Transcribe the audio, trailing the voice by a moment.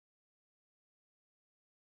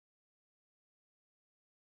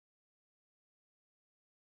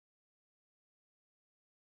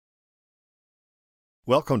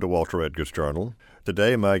Welcome to Walter Edgar's Journal.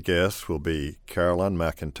 Today my guest will be Caroline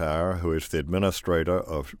McIntyre, who is the administrator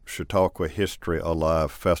of Chatauqua History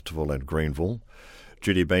Alive Festival in Greenville,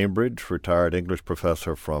 Judy Bainbridge, retired English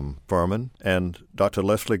professor from Furman, and Dr.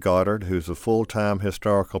 Leslie Goddard, who's a full-time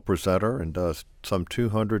historical presenter and does some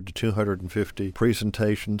 200 to 250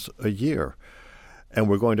 presentations a year. And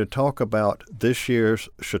we're going to talk about this year's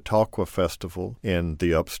Chatauqua Festival in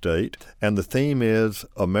the upstate. And the theme is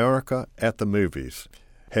America at the Movies.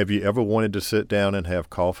 Have you ever wanted to sit down and have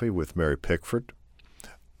coffee with Mary Pickford?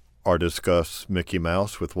 Or discuss Mickey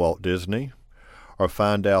Mouse with Walt Disney? Or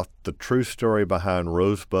find out the true story behind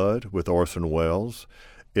Rosebud with Orson Welles?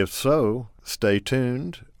 If so, stay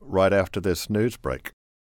tuned right after this news break.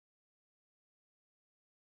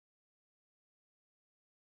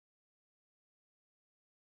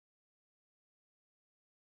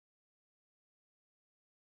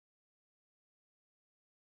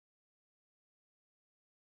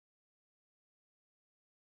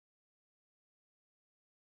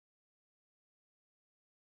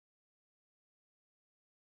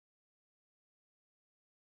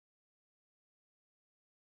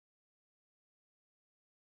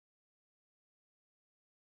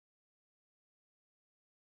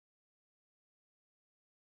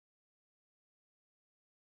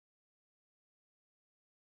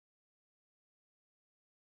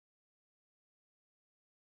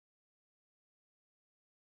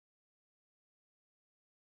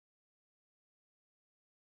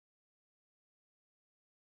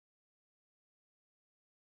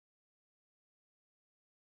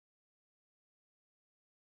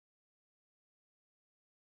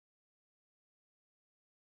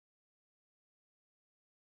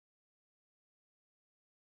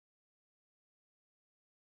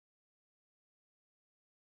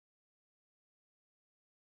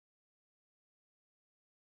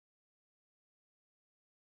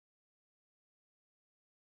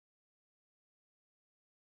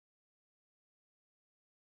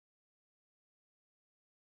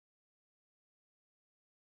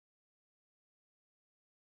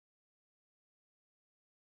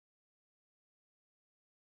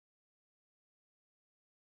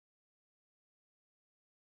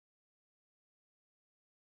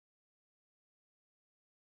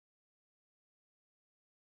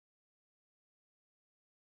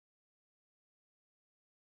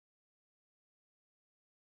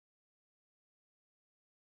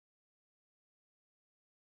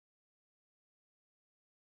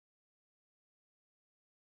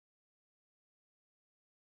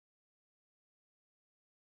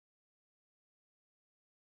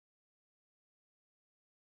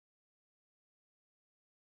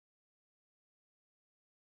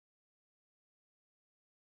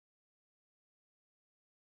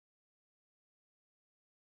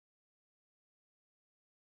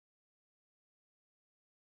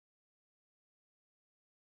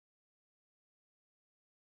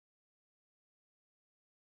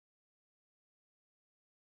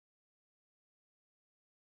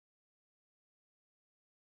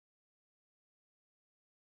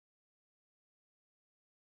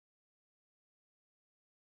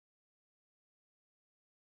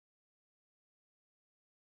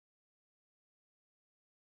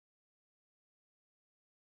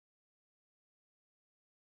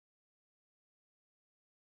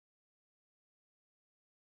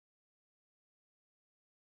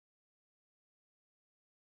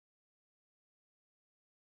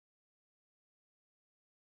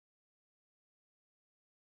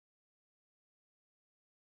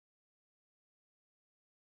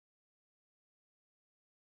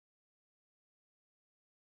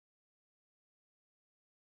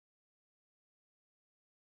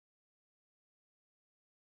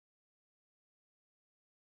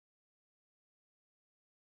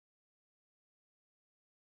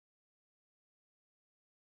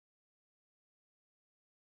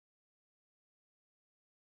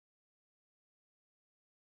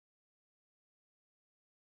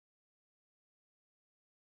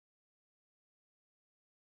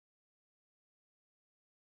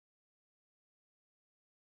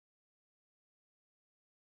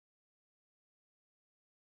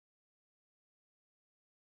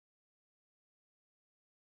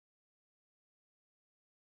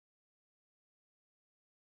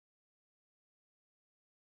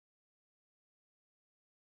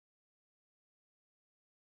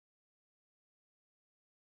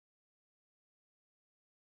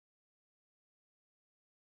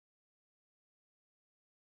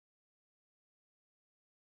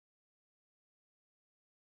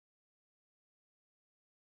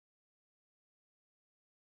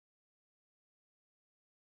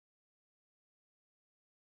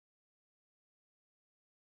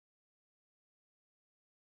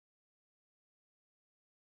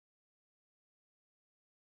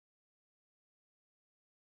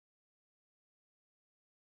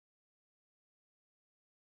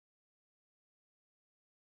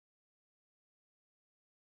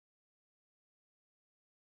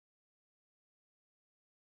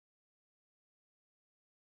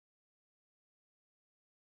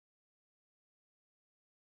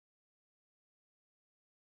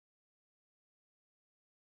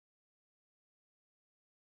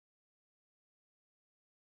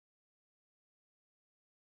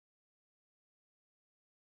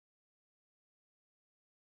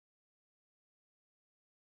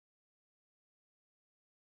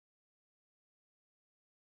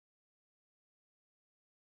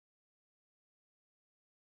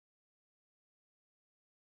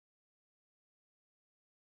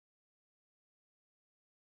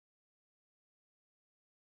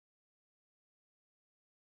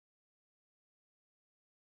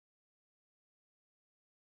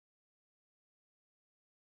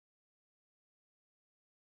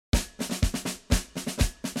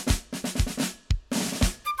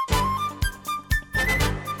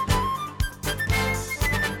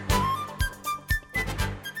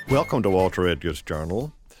 Welcome to Walter Edgar's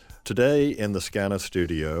Journal. Today in the SCANA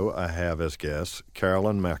studio, I have as guest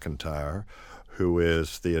Carolyn McIntyre, who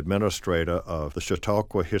is the administrator of the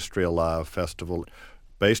Chatauqua History Alive Festival,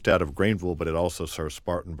 based out of Greenville, but it also serves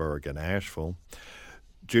Spartanburg and Asheville.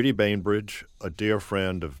 Judy Bainbridge, a dear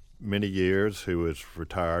friend of many years who is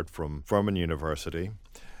retired from Furman University.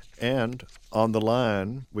 And on the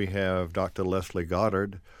line, we have Dr. Leslie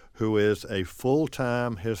Goddard, who is a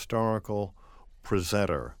full-time historical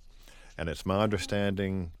presenter. And it's my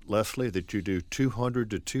understanding, Leslie, that you do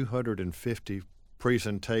 200 to 250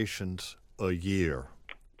 presentations a year.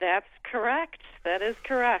 That's correct. That is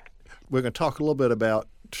correct. We're going to talk a little bit about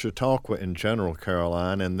Chatauqua in general,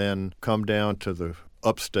 Caroline, and then come down to the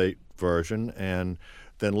upstate version. And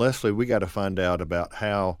then, Leslie, we got to find out about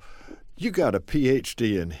how you got a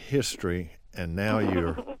PhD in history and now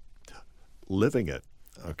you're living it,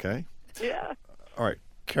 okay? Yeah. All right.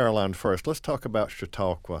 Caroline, first, let's talk about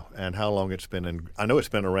Chatauqua and how long it's been in. I know it's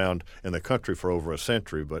been around in the country for over a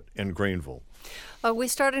century, but in Greenville. We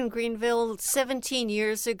started in Greenville 17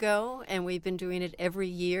 years ago, and we've been doing it every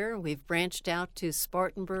year. We've branched out to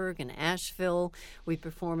Spartanburg and Asheville. We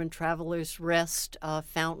perform in Travelers Rest,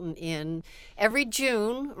 Fountain Inn, every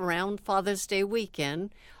June around Father's Day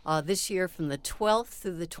weekend. This year, from the 12th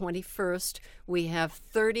through the 21st, we have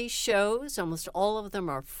 30 shows. Almost all of them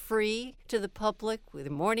are free to the public with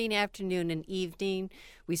morning, afternoon, and evening.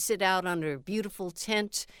 We sit out under a beautiful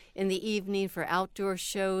tent in the evening for outdoor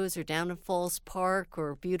shows, or down in Falls Park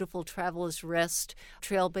or beautiful Travelers Rest,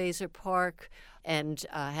 Trailblazer Park, and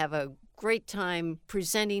have a great time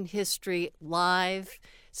presenting history live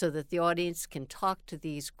so that the audience can talk to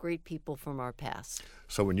these great people from our past.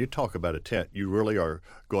 So when you talk about a tent, you really are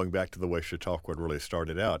going back to the way Chatauqua really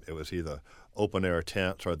started out. It was either open-air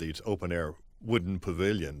tents or these open-air wooden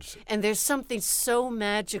pavilions. And there's something so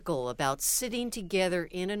magical about sitting together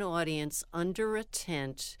in an audience under a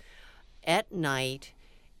tent at night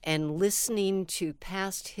and listening to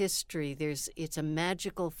past history. It's a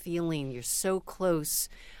magical feeling. You're so close.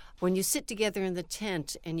 When you sit together in the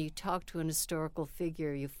tent and you talk to an historical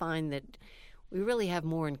figure, you find that we really have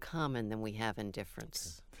more in common than we have in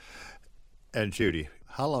difference. And Judy,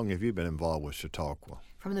 how long have you been involved with Chatauqua?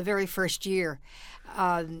 From the very first year.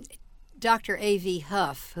 Dr. A.V.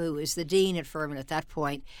 Huff, who was the dean at Furman at that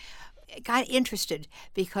point, got interested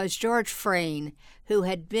because George Frayne, who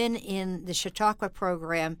had been in the Chatauqua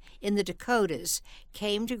program in the Dakotas,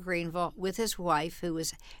 came to Greenville with his wife, who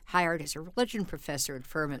was hired as a religion professor at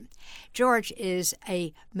Furman. George is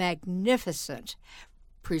a magnificent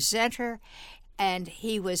presenter, and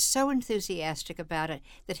he was so enthusiastic about it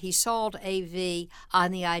that he sold A.V.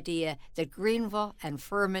 on the idea that Greenville and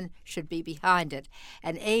Furman should be behind it.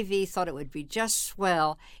 And A.V. thought it would be just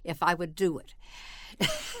swell if I would do it.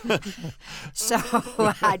 So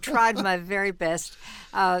I tried my very best.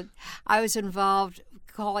 I was involved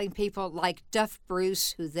calling people like Duff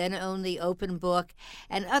Bruce, who then owned the Open Book,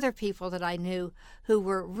 and other people that I knew who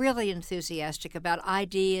were really enthusiastic about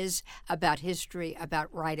ideas, about history,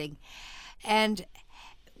 about writing. And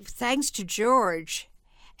thanks to George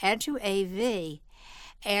and to A.V.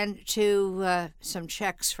 and to some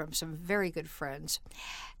checks from some very good friends,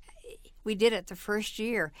 we did it the first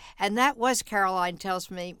year. And that was, Caroline tells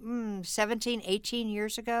me, 17, 18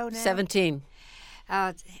 years ago now? 17.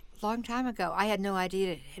 Long time ago. I had no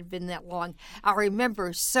idea it had been that long. I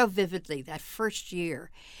remember so vividly that first year.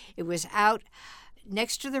 It was out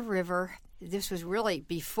next to the river. This was really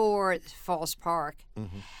before Falls Park.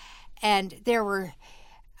 Mm-hmm. And there were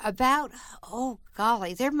about,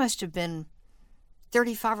 there must have been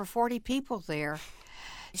 35 or 40 people there,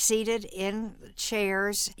 seated in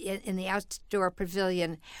chairs in the outdoor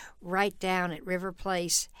pavilion right down at River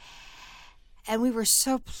Place. And we were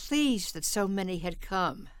so pleased that so many had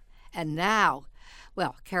come. And now,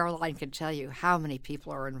 well, Caroline can tell you how many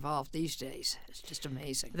people are involved these days. It's just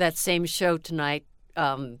amazing. That same show tonight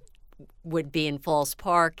would be in Falls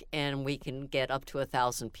Park, and we can get up to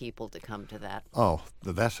 1,000 people to come to that. Oh,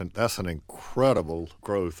 that's an incredible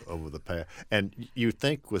growth over the past. And you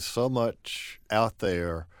think with so much out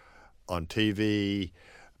there on TV,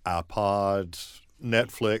 iPods,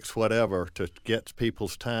 Netflix, whatever, to get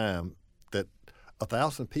people's time, that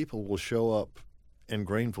 1,000 people will show up in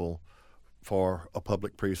Greenville for a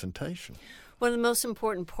public presentation. One of the most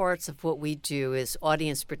important parts of what we do is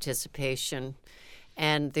audience participation.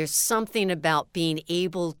 And there's something about being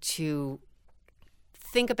able to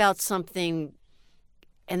think about something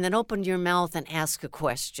and then open your mouth and ask a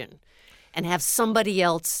question and have somebody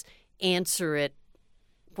else answer it.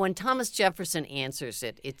 When Thomas Jefferson answers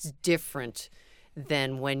it, it's different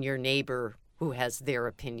than when your neighbor who has their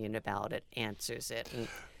opinion about it answers it. And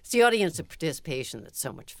It's the audience and participation that's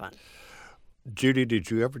so much fun. Judy,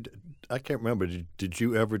 I can't remember, did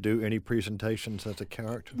you ever do any presentations as a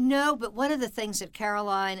character? No, but one of the things that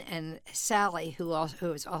Caroline and Sally, who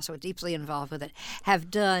is also deeply involved with it,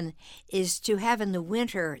 have done is to have in the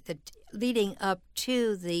winter, leading up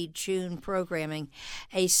to the June programming,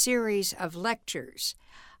 a series of lectures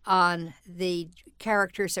on the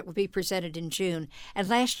characters that will be presented in June. And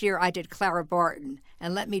last year I did Clara Barton.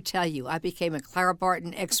 And let me tell you, I became a Clara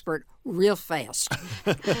Barton expert real fast.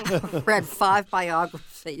 Read 5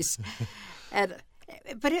 biographies. But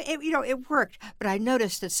it worked. But I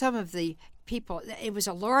noticed that some of the people, it was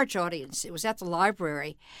a large audience. It was at the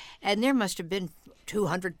library. And there must have been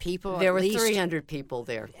 200 people There at were least. 300 people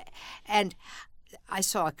there. And I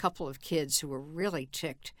saw a couple of kids who were really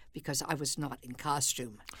ticked because I was not in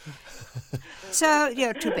costume. So,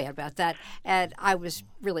 too bad about that. And I was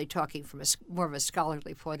really talking from more of a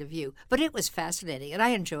scholarly point of view. But it was fascinating, and I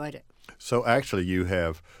enjoyed it. So actually you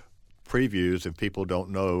have previews. If people don't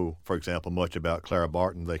know, for example, much about Clara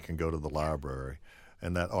Barton, they can go to the library.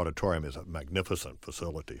 And that auditorium is a magnificent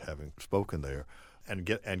facility, having spoken there, and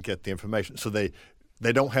get the information. So they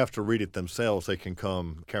don't have to read it themselves. They can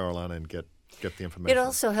come, Caroline, and get the information. It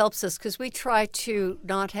also helps us because we try to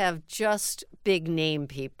not have just big name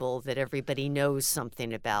people that everybody knows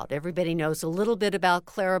something about. Everybody knows a little bit about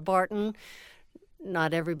Clara Barton.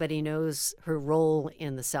 Not everybody knows her role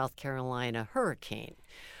in the South Carolina hurricane.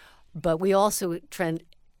 But we also tend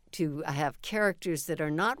to have characters that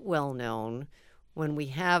are not well known. When we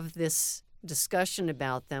have this discussion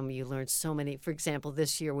about them, you learn so many. For example,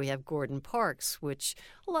 this year we have Gordon Parks, which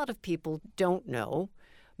a lot of people don't know.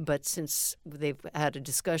 But since they've had a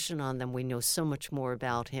discussion on them, we know so much more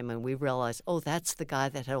about him, and we realize, oh, that's the guy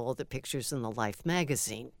that had all the pictures in the Life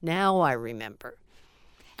magazine. Now I remember.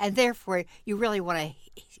 And therefore, you really want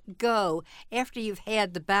to go after you've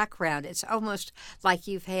had the background. It's almost like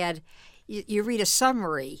you read a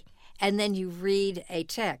summary, and then you read a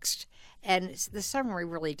text. And the summary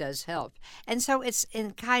really does help. And so it's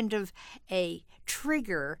in kind of a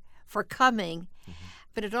trigger for coming,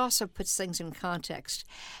 but it also puts things in context.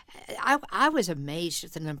 I was amazed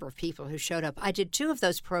at the number of people who showed up. I did 2 of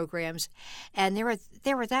those programs, and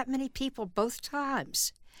there were that many people both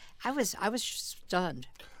times. I was stunned.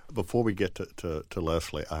 Before we get to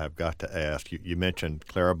Leslie, I have got to ask, you mentioned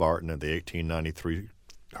Clara Barton and the 1893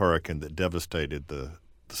 hurricane that devastated the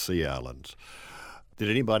Sea Islands. Did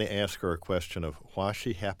anybody ask her a question of why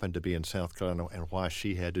she happened to be in South Carolina and why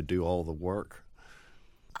she had to do all the work?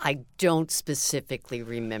 I don't specifically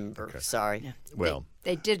remember. Okay. Sorry. No, well,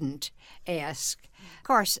 they didn't ask. Of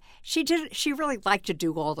course, she did. She really liked to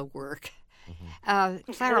do all the work.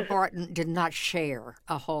 Clara Barton did not share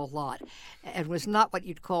a whole lot and was not what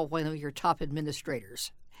you'd call one of your top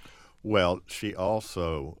administrators. Well, she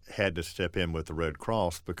also had to step in with the Red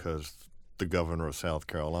Cross because the governor of South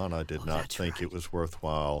Carolina did not think it was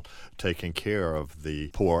worthwhile taking care of the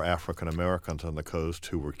poor African Americans on the coast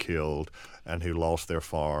who were killed and who lost their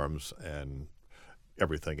farms and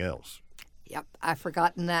everything else. Yep, I've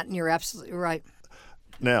forgotten that, and you're absolutely right.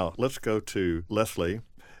 Now, let's go to Leslie.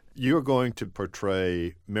 You're going to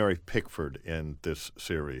portray Mary Pickford in this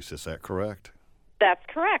series, is that correct? That's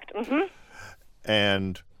correct. Mm-hmm.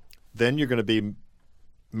 And then you're going to be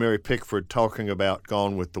Mary Pickford talking about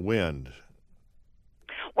Gone with the Wind.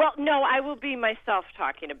 Well, no, I will be myself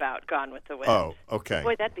talking about Gone with the Wind. Oh, okay.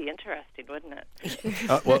 Boy, that'd be interesting, wouldn't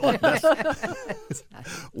it?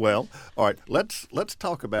 Well, all right. Let's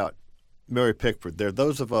talk about Mary Pickford. There are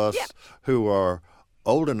those of us who are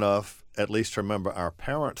old enough, at least to remember our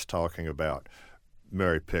parents talking about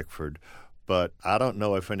Mary Pickford, but I don't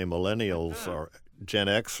know if any millennials or Gen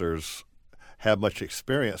Xers have much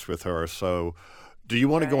experience with her. So, do you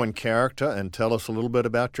want to go in character and tell us a little bit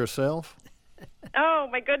about yourself? Oh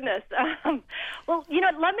my goodness! Well,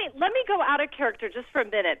 let me go out of character just for a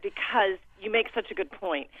minute because you make such a good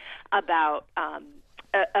point about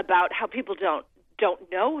how people don't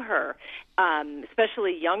know her,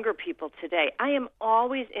 especially younger people today. I am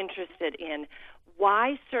always interested in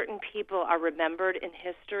why certain people are remembered in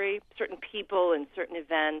history, certain people and certain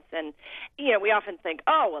events. And, we often think,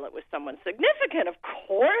 oh, well, it was someone significant. Of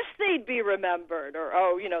course they'd be remembered. Or,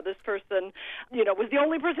 oh, this person, was the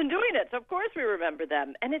only person doing it. So, of course, we remember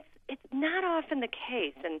them. And it's not often the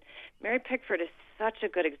case. And Mary Pickford is such a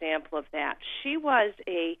good example of that. She was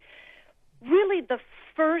really the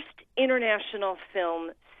first international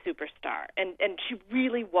film superstar. And she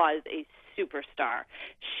really was a superstar.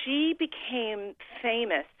 She became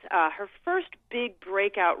famous. Her first big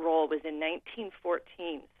breakout role was in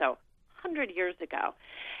 1914, so 100 years ago.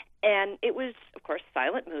 And it was, of course,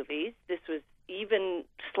 silent movies. This was even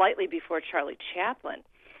slightly before Charlie Chaplin.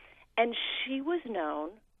 And she was known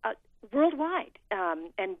worldwide.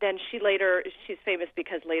 And then she's famous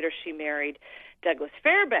because later she married Douglas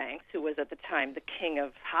Fairbanks, who was at the time the king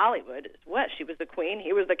of Hollywood. She was the queen,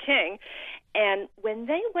 he was the king. And when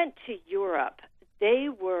they went to Europe, they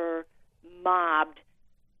were mobbed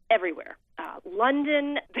everywhere.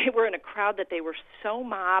 London, they were in a crowd that they were so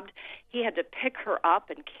mobbed, he had to pick her up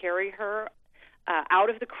and carry her out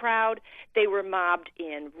of the crowd. They were mobbed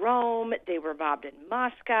in Rome. They were mobbed in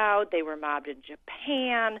Moscow. They were mobbed in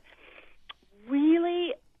Japan.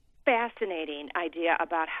 Really fascinating idea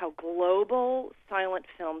about how global silent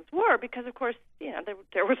films were, because, of course,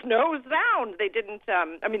 there was no sound. They didn't,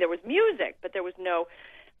 there was music, but there was no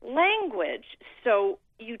language. So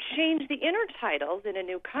you change the intertitles in a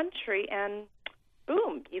new country, and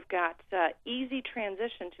boom, you've got easy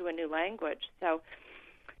transition to a new language. So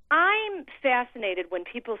I'm fascinated when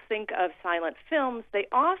people think of silent films. They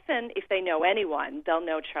often, if they know anyone, they'll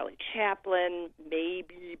know Charlie Chaplin,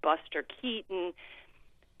 maybe Buster Keaton.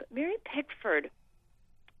 But Mary Pickford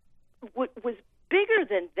was bigger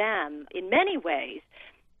than them in many ways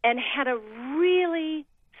and had a really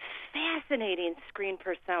fascinating screen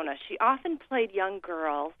persona. She often played young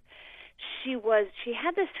girls. She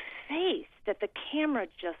had this face that the camera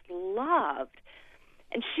just loved.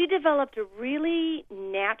 And she developed a really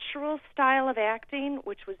natural style of acting,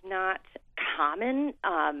 which was not common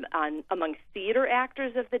among theater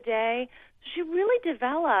actors of the day. She really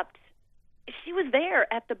she was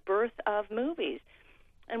there at the birth of movies.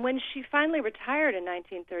 And when she finally retired in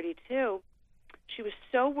 1932, she was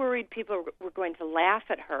so worried people were going to laugh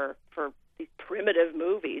at her for these primitive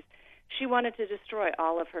movies, she wanted to destroy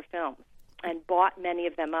all of her films and bought many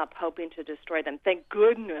of them up, hoping to destroy them. Thank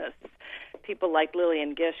goodness people like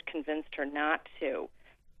Lillian Gish convinced her not to.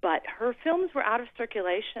 But her films were out of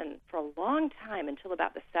circulation for a long time, until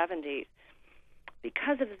about the 70s.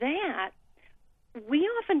 Because of that, we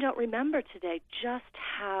often don't remember today just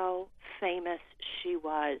how famous she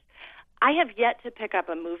was. I have yet to pick up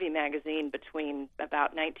a movie magazine between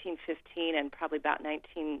about 1915 and probably about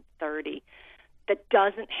 1930 that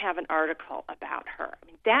doesn't have an article about her. I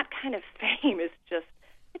mean, that kind of fame it just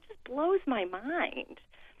blows my mind.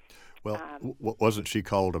 Well, wasn't she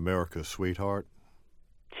called America's sweetheart?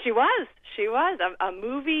 She was. A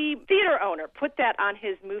movie theater owner put that on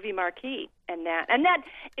his movie marquee, and that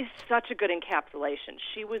is such a good encapsulation.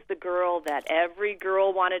 She was the girl that every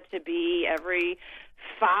girl wanted to be. Every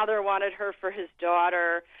father wanted her for his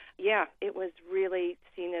daughter. Yeah, it was really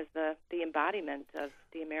seen as the embodiment of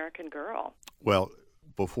the American girl. Well,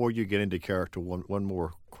 before you get into character, one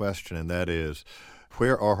more question, and that is,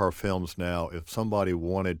 where are her films now? If somebody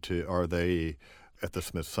wanted to, are they at the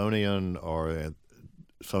Smithsonian or at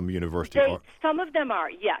some university? Some of them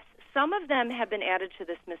are, yes. Some of them have been added to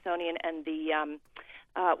the Smithsonian and the,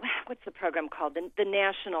 what's the program called? The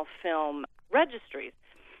National Film Registries.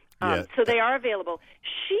 So they are available.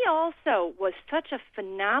 She also was such a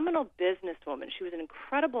phenomenal businesswoman. She was an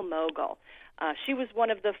incredible mogul. She was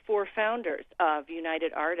one of the 4 founders of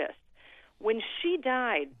United Artists. When she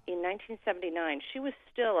died in 1979, she was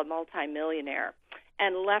still a multimillionaire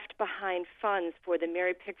and left behind funds for the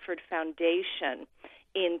Mary Pickford Foundation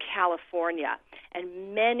in California.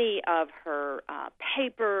 And many of her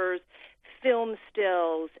papers, film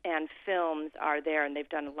stills, and films are there, and they've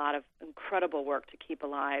done a lot of incredible work to keep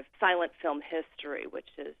alive silent film history, which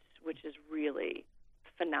is really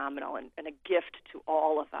phenomenal and a gift to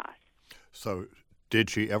all of us. So did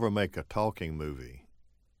she ever make a talking movie?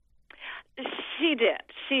 She did.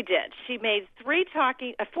 She made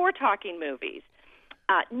 4 talking movies,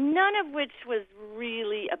 none of which was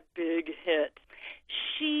really a big hit.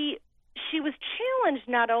 She was challenged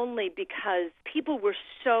not only because people were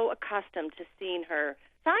so accustomed to seeing her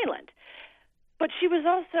silent, but she was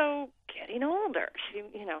also getting older.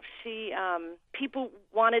 People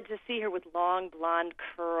wanted to see her with long blonde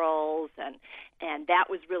curls, and that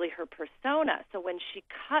was really her persona. So when she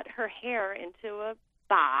cut her hair into a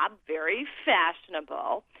bob, very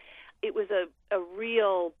fashionable, it was a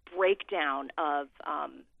real breakdown of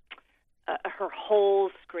her whole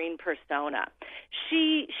screen persona.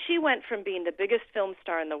 She went from being the biggest film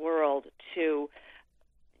star in the world to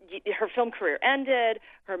her film career ended,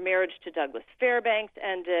 her marriage to Douglas Fairbanks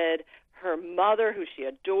ended, her mother, who she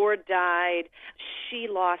adored, died. She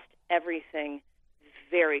lost everything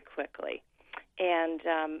very quickly and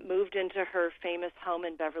moved into her famous home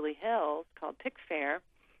in Beverly Hills called Pickfair.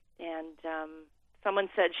 And someone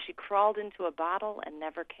said she crawled into a bottle and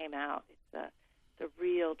never came out. It's a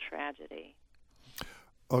real tragedy.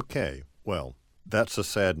 Okay, well, that's a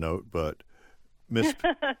sad note, but Miss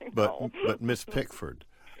Pickford,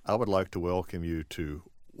 I would like to welcome you to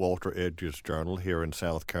Walter Edge's Journal here in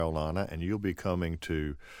South Carolina, and you'll be coming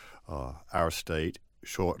to our state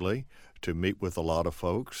shortly to meet with a lot of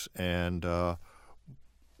folks, and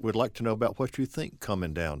we'd like to know about what you think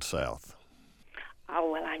coming down south.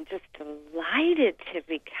 Oh, well, I'm just delighted to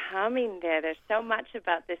be coming there. There's so much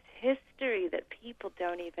about this history that people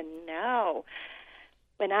don't even know.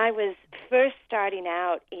 When I was first starting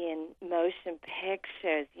out in motion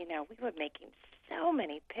pictures, we were making so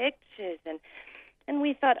many pictures, and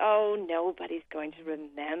we thought, oh, nobody's going to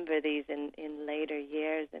remember these in later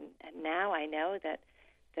years. And now I know that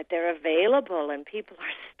they're available and people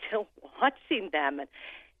are still watching them. And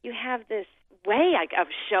you have this way of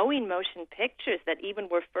showing motion pictures that even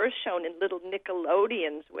were first shown in little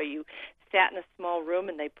Nickelodeons where you sat in a small room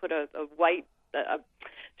and they put a white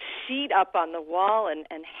sheet up on the wall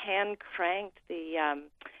and hand cranked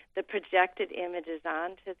the projected images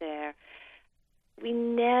onto there. We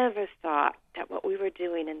never thought that what we were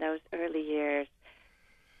doing in those early years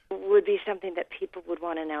would be something that people would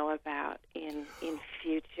want to know about in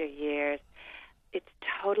future years. It's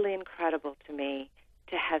totally incredible to me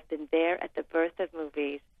to have been there at the birth of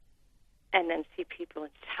movies and then see people in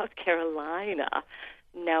South Carolina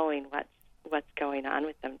knowing what's going on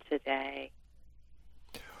with them today.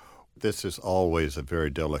 This is always a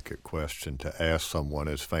very delicate question to ask someone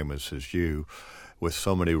as famous as you with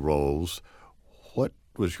so many roles. What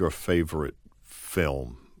was your favorite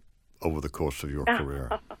film over the course of your career?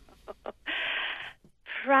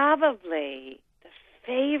 Probably the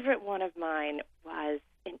favorite one of mine was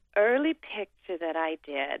an early picture that I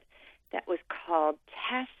did that was called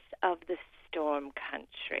Tess of the Storm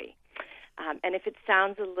Country. And if it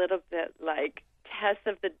sounds a little bit like Tess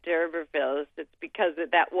of the D'Urbervilles, it's because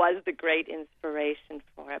that was the great inspiration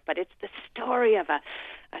for it. But it's the story of a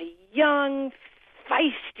young,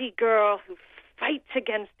 feisty girl who fights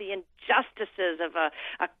against the injustices of a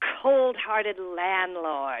cold-hearted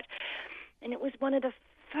landlord. And it was one of the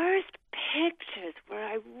first pictures where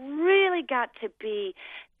I really got to be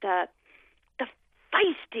the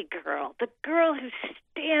feisty girl, the girl who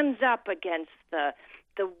stands up against the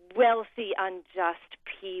wealthy, unjust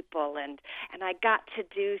people. And I got to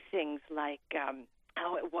do things like,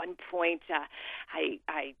 at one point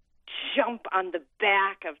I jump on the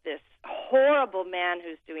back of this horrible man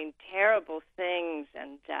who's doing terrible things.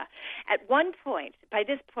 And at one point, by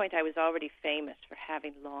this point, I was already famous for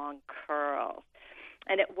having long curls.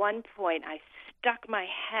 And at one point, I stuck my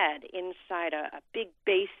head inside a big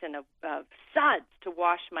basin of suds to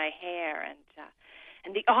wash my hair.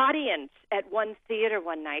 And the audience at one theater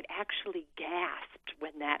one night actually gasped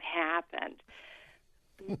when that happened.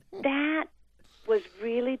 That was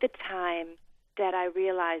really the time that I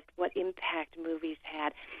realized what impact movies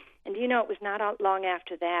had. And it was not long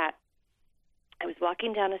after that. I was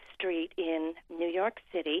walking down a street in New York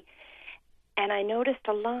City, and I noticed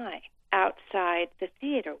a line outside the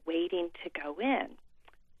theater waiting to go in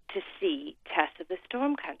to see Tess of the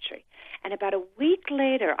Storm Country. And about a week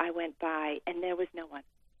later, I went by, and there was no one.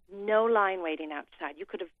 No line waiting outside. You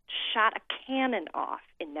could have shot a cannon off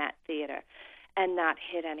in that theater and not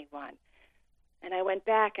hit anyone. And I went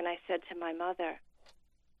back and I said to my mother,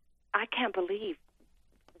 I can't believe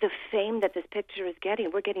the fame that this picture is getting.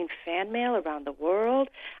 We're getting fan mail around the world.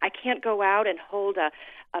 I can't go out and hold a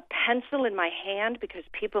pencil in my hand because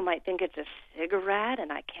people might think it's a cigarette,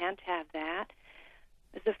 and I can't have that.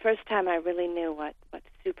 It was the first time I really knew what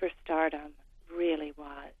superstardom really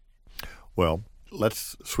was. Well,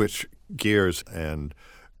 let's switch gears and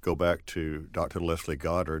go back to Dr. Leslie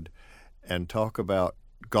Goddard and talk about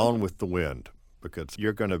Gone with the Wind, because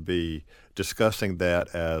you're going to be discussing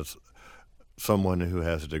that as someone who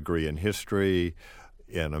has a degree in history,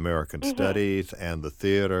 in American studies, and the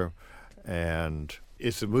theater. And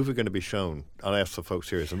is the movie going to be shown? I'll ask the folks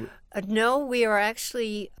here. No, we are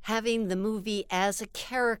actually having the movie as a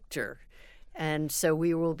character. And so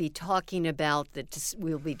we will be talking about that.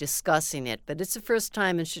 We'll be discussing it. But it's the first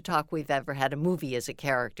time in Chatauqua we've ever had a movie as a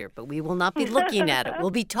character. But we will not be looking at it.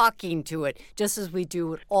 We'll be talking to it, just as we do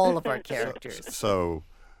with all of our characters. So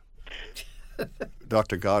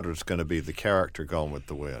Dr. Goddard's going to be the character Gone with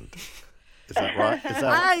the Wind. Is that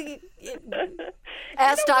right?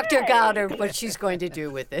 Ask Dr. Goddard what she's going to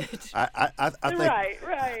do with it. I think,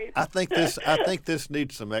 right. I think this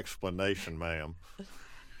needs some explanation, ma'am.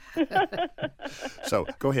 So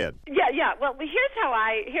go ahead. Yeah. Well, here's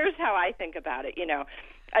how I think about it.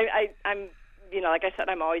 I'm like I said,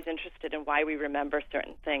 I'm always interested in why we remember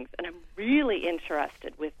certain things, and I'm really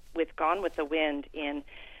interested with Gone with the Wind in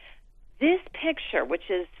this picture, which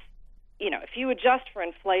is, if you adjust for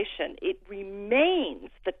inflation, it remains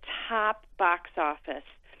the top box office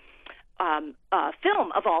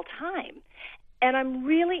film of all time. And I'm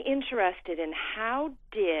really interested in how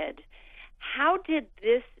did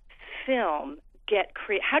this film get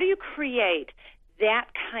created? How do you create that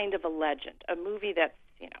kind of a legend? A movie that's,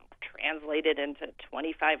 translated into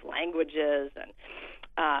 25 languages and,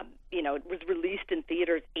 it was released in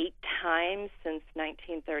theaters 8 times since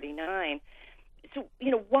 1939. So,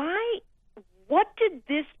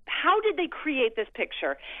 how did they create this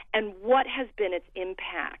picture, and what has been its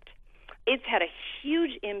impact? It's had a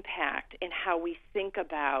huge impact in how we think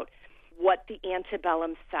about what the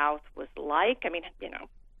antebellum South was like. I mean,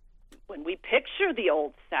 when we picture the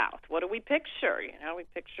Old South, what do we picture? We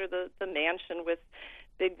picture the mansion with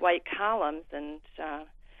big white columns and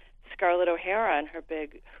Scarlett O'Hara and her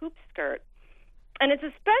big hoop skirt. And it's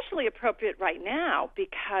especially appropriate right now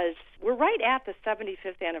because we're right at the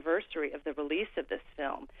 75th anniversary of the release of this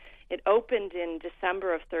film. It opened in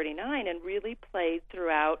December of 39 and really played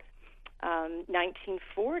throughout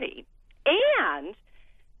 1940. And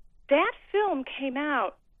that film came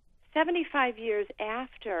out 75 years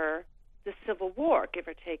after the Civil War, give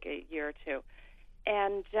or take a year or two.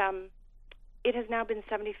 And it has now been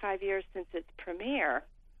 75 years since its premiere.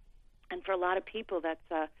 And for a lot of people,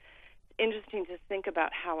 that's interesting to think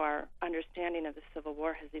about how our understanding of the Civil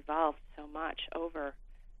War has evolved so much over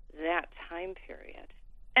that time period.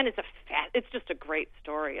 And it's just a great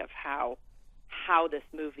story of how this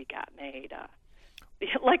movie got made.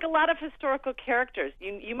 Like a lot of historical characters,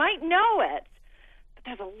 you might know it, but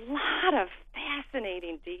there's a lot of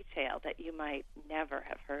fascinating detail that you might never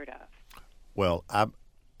have heard of. Well,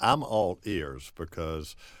 I'm all ears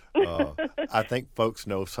because I think folks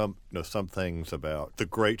know some things about the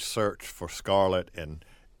great search for Scarlett, and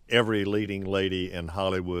every leading lady in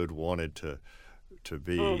Hollywood wanted to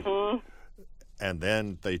be, mm-hmm. and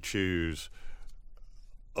then they choose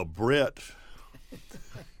a Brit.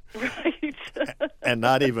 Right. And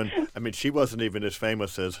not even, she wasn't even as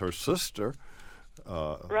famous as her sister.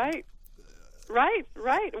 Right.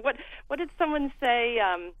 What did someone say?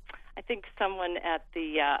 I think someone at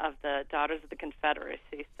the of the Daughters of the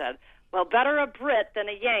Confederacy said, "Well, better a Brit than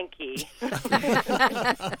a Yankee."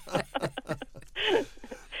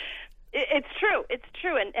 It's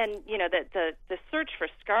true, and the search for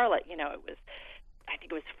Scarlett, I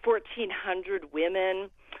think it was 1,400 women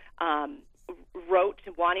wrote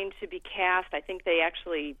wanting to be cast. I think they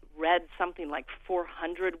actually read something like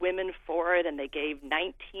 400 women for it, and they gave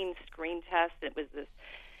 19 screen tests. It was this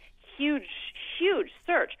huge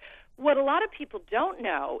search. What a lot of people don't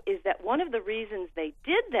know is that one of the reasons they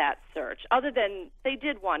did that search, other than they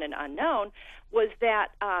did want an unknown, was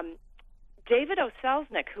that David O.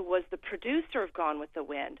 Selznick, who was the producer of Gone with the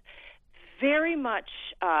Wind, very much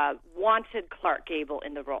wanted Clark Gable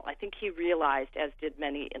in the role. I think he realized, as did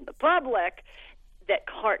many in the public, that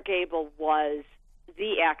Clark Gable was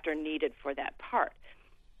the actor needed for that part.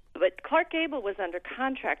 But Clark Gable was under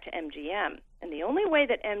contract to MGM, and the only way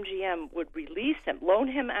that MGM would release him, loan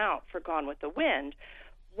him out for Gone with the Wind,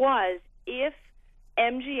 was if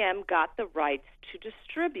MGM got the rights to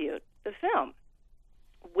distribute the film,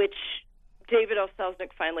 which David O.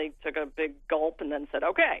 Selznick finally took a big gulp and then said,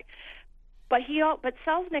 okay. But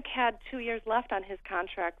Selznick had 2 years left on his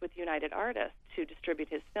contract with United Artists to distribute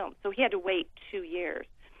his film, so he had to wait 2 years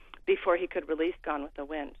before he could release Gone with the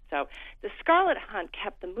Wind. So the Scarlet Hunt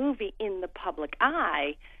kept the movie in the public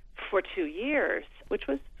eye for 2 years, which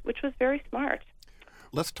was very smart.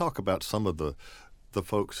 Let's talk about some of the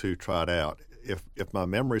folks who tried out. If my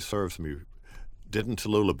memory serves me, didn't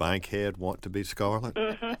Tallulah Bankhead want to be Scarlett?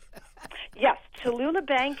 Mm-hmm. Yes, Tallulah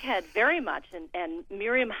Bankhead very much, and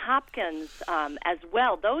Miriam Hopkins as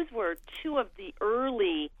well. Those were two of the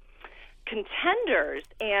early contenders,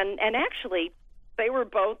 and actually they were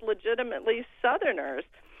both legitimately Southerners.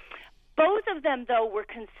 Both of them, though, were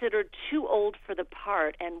considered too old for the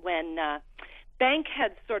part, and when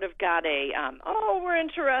Bankhead sort of got we're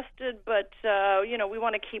interested, but, we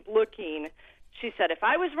want to keep looking, she said, if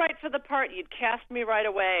I was right for the part, you'd cast me right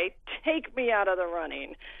away, take me out of the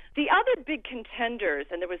running. The other big contenders,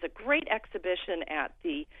 and there was a great exhibition at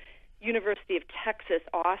the University of Texas,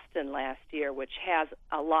 Austin last year, which has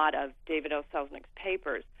a lot of David O. Selznick's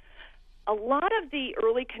papers. A lot of the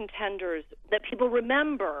early contenders that people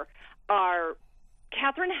remember are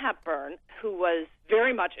Katharine Hepburn, who was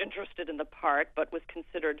very much interested in the part, but was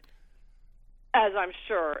considered, as I'm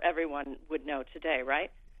sure everyone would know today,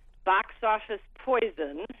 right? Box office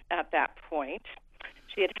poison at that point.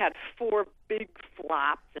 She had 4 big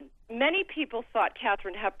flops, and many people thought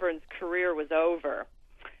Katharine Hepburn's career was over.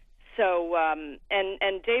 So,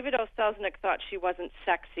 and David O. Selznick thought she wasn't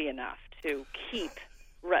sexy enough to keep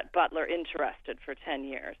Rhett Butler interested for 10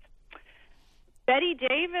 years. Betty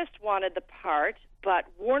Davis wanted the part, but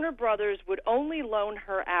Warner Brothers would only loan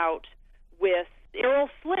her out with Errol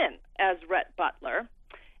Flynn as Rhett Butler,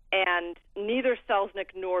 and neither Selznick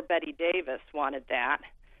nor Betty Davis wanted that.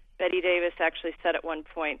 Betty Davis actually said at one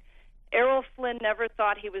point, Errol Flynn never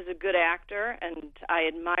thought he was a good actor, and I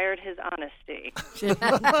admired his honesty.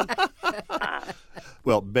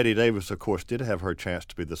 Well, Betty Davis, of course, did have her chance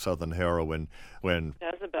to be the Southern heroine when...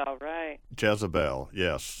 Jezebel, right. Jezebel,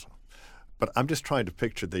 yes. But I'm just trying to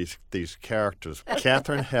picture these characters.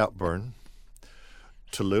 Katharine Hepburn,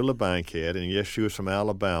 Tallulah Bankhead, and yes, she was from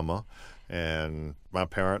Alabama, and my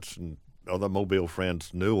parents and other Mobile friends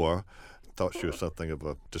knew her. Thought she was something of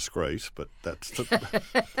a disgrace, but that's...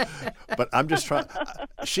 But I'm just trying...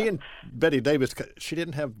 She and Betty Davis, she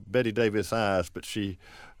didn't have Betty Davis eyes, but she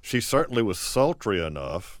certainly was sultry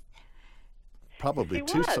enough. Probably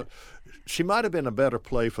too... She might have been a better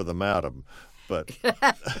play for the Madam, but...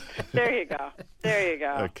 There you go.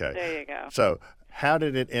 Okay. There you go. So how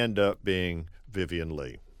did it end up being Vivien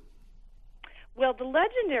Leigh? Well, the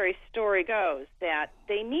legendary story goes that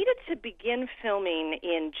they needed to begin filming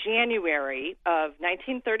in January of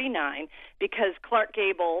 1939 because Clark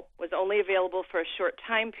Gable was only available for a short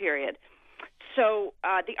time period. So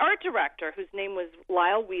the art director, whose name was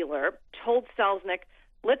Lyle Wheeler, told Selznick,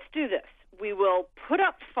 let's do this. We will put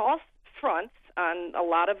up false fronts on a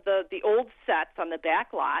lot of the old sets on the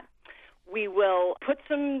back lot. We will put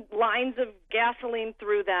some lines of gasoline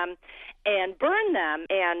through them and burn them.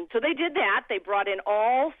 And so they did that. They brought in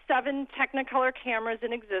all 7 Technicolor cameras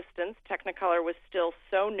in existence. Technicolor was still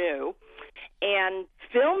so new. And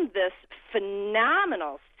filmed this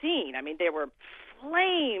phenomenal scene. I mean, there were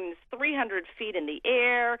flames 300 feet in the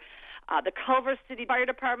air. The Culver City Fire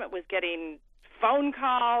Department was getting phone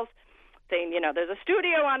calls saying, there's a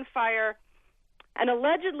studio on fire. And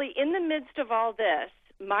allegedly, in the midst of all this,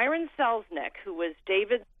 Myron Selznick, who was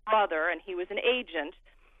David's brother, and he was an agent,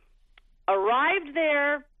 arrived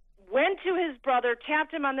there, went to his brother,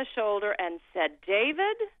 tapped him on the shoulder, and said,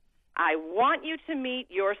 David, I want you to meet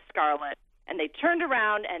your Scarlett. And they turned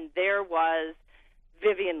around, and there was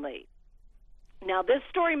Vivien Leigh. Now, this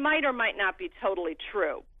story might or might not be totally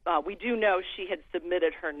true. We do know she had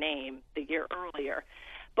submitted her name the year earlier.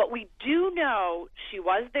 But we do know she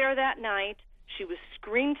was there that night. She was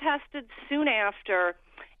screen tested soon after,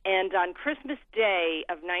 and on Christmas Day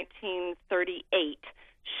of 1938,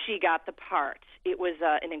 she got the part. It was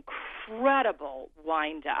an incredible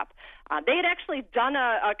wind-up. They had actually done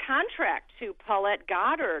a contract to Paulette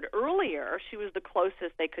Goddard earlier. She was the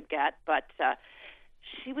closest they could get, but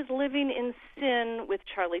she was living in sin with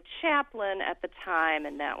Charlie Chaplin at the time,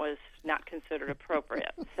 and that was not considered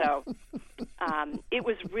appropriate. So it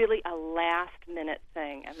was really a last-minute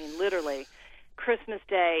thing. I mean, literally, Christmas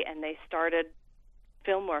Day, and they started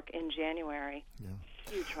film work in January. Yeah.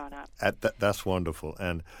 Huge run-up. That's wonderful.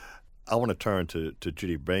 And I want to turn to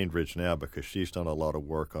Judy Bainbridge now because she's done a lot of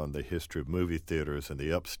work on the history of movie theaters in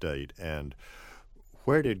the upstate. And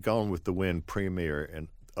where did Gone with the Wind premiere in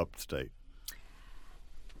upstate?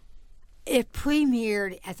 It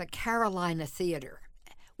premiered at the Carolina Theater,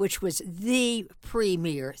 which was the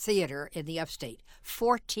premier theater in the upstate,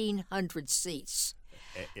 1,400 seats.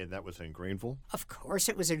 And that was in Greenville? Of course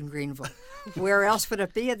it was in Greenville. Where else would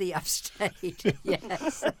it be in the upstate?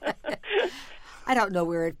 Yes. I don't know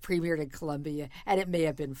where it premiered in Columbia, and it may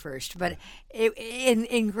have been first. But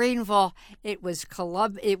in Greenville, it was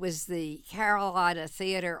the Carolina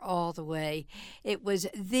Theater all the way. It was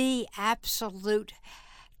the absolute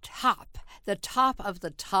top, the top of the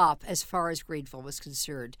top as far as Greenville was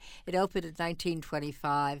concerned. It opened in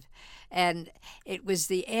 1925, and it was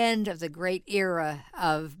the end of the great era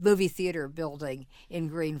of movie theater building in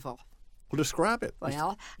Greenville. Well, describe it.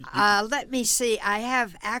 Well, let me see. I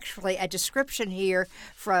have actually a description here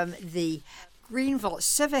from the Greenville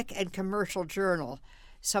Civic and Commercial Journal,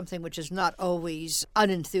 something which is not always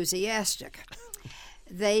unenthusiastic.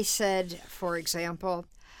 They said, for example,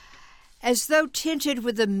 as though tinted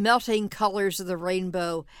with the melting colors of the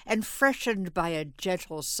rainbow and freshened by a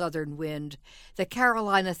gentle southern wind, the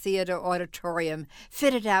Carolina Theater Auditorium,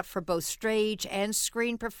 fitted out for both stage and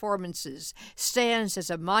screen performances, stands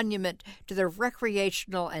as a monument to the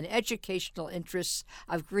recreational and educational interests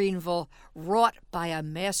of Greenville, wrought by a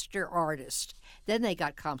master artist. Then they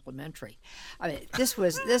got complimentary. I mean, this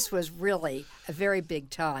was really a very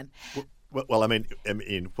big time. Well, I mean,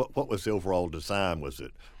 what was the overall design? Was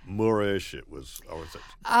it Moorish? Or was it?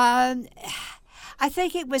 I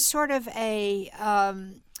think it was sort of a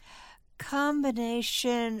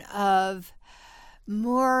combination of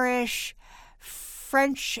Moorish,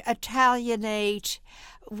 French Italianate,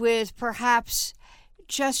 with perhaps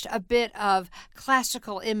just a bit of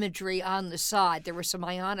classical imagery on the side. There were some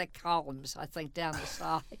Ionic columns, I think, down the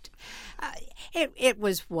side. It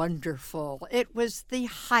was wonderful. It was the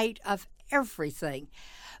height of everything.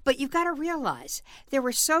 But you've got to realize there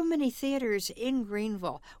were so many theaters in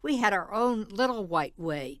Greenville. We had our own little White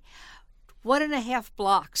Way. 1.5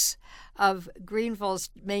 blocks of Greenville's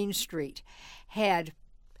Main Street had,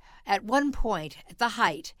 at one point, at the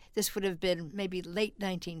height, this would have been maybe late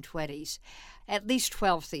 1920s, at least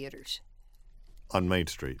 12 theaters. On Main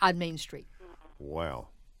Street? On Main Street. Wow.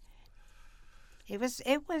 It was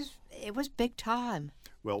big time.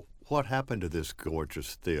 Well, what happened to this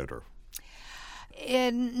gorgeous theater?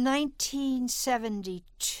 In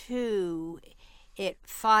 1972, it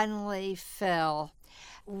finally fell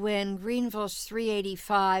when Greenville's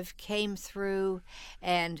 385 came through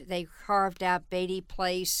and they carved out Beatty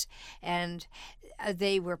Place, and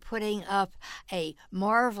they were putting up a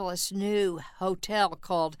marvelous new motel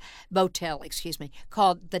called the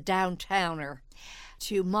Downtowner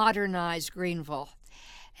to modernize Greenville.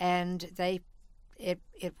 And it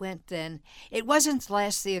went then. It wasn't the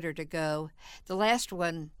last theater to go. The last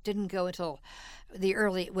one didn't go until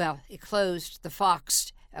it closed. The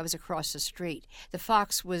Fox, I was across the street. The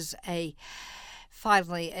Fox was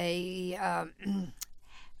finally a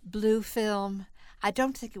blue film. I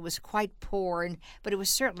don't think it was quite porn, but it was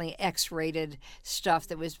certainly X-rated stuff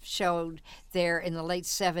that was shown there in the late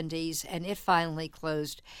 70s, and it finally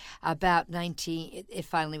closed it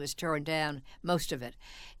finally was torn down, most of it,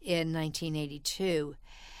 in 1982,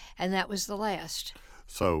 and that was the last.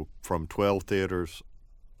 So from 12 theaters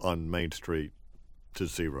on Main Street to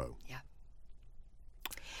 0. Yeah.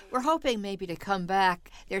 We're hoping maybe to come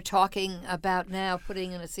back. They're talking about now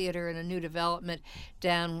putting in a theater in a new development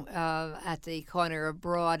down at the corner of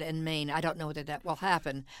Broad and Main. I don't know whether that will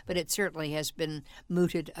happen, but it certainly has been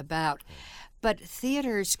mooted about. But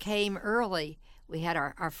theaters came early. We had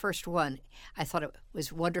our first one. I thought it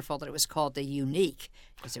was wonderful that it was called the Unique,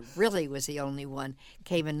 because it really was the only one. It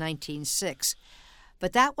came in 1906.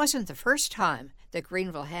 But that wasn't the first time that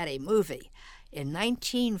Greenville had a movie. In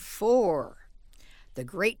 1904, The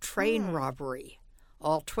Great Train Robbery,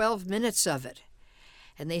 all 12 minutes of it.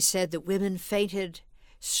 And they said that women fainted,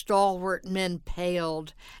 stalwart men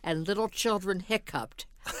paled, and little children hiccuped.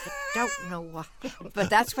 I don't know why, but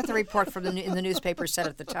that's what the report in the newspaper said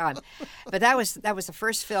at the time. But that was the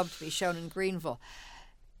first film to be shown in Greenville.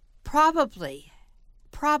 Probably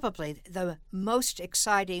the most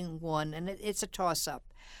exciting one, and it's a toss-up,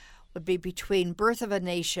 would be between Birth of a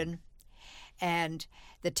Nation and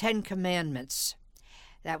The Ten Commandments.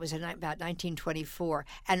 That was about 1924.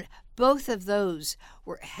 And both of those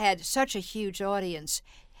had such a huge audience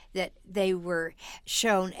that they were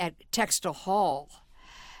shown at Textile Hall.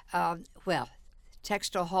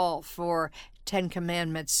 Textile Hall for Ten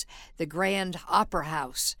Commandments, the Grand Opera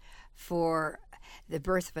House for The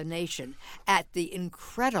Birth of a Nation, at the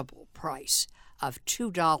incredible price of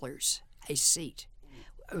 $2 a seat.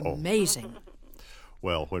 Amazing.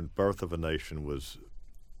 Well, when Birth of a Nation was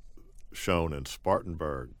shown in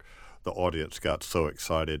Spartanburg, the audience got so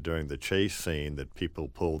excited during the chase scene that people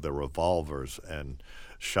pulled their revolvers and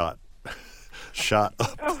shot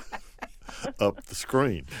up the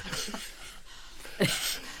screen.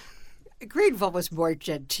 Greenville was more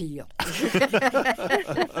genteel.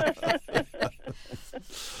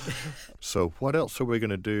 So what else are we going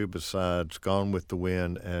to do besides Gone with the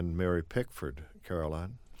Wind and Mary Pickford,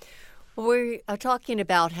 Caroline? We are talking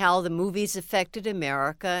about how the movies affected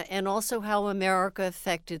America and also how America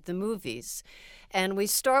affected the movies. And we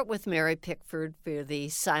start with Mary Pickford for the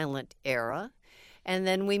silent era, and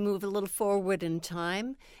then we move a little forward in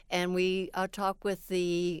time, and we talk with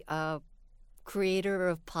the creator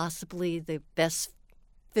of possibly the best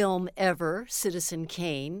film ever, Citizen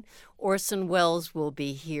Kane. Orson Welles will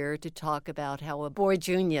be here to talk about how a boy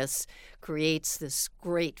genius creates this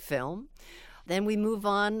great film. Then we move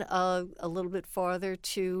on a little bit farther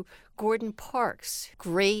to Gordon Parks,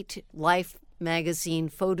 great Life magazine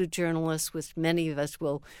photojournalist, which many of us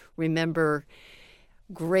will remember.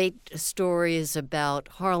 Great stories about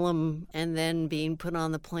Harlem and then being put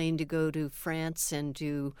on the plane to go to France and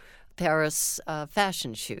do Paris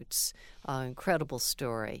fashion shoots. Incredible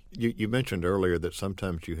story. You mentioned earlier that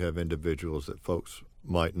sometimes you have individuals that folks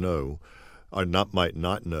might know or might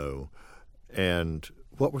not know. And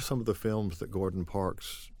what were some of the films that Gordon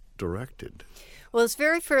Parks directed? Well, his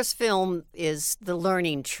very first film is The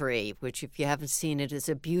Learning Tree, which, if you haven't seen it, is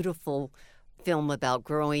a beautiful film about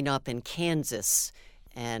growing up in Kansas.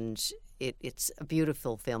 And it's a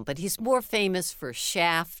beautiful film. But he's more famous for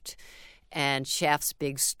Shaft and Shaft's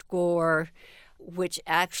Big Score. which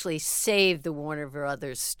actually saved the Warner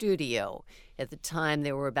Brothers studio. At the time,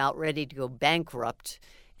 they were about ready to go bankrupt,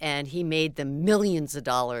 and he made them millions of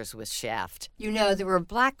dollars with Shaft. You know, there were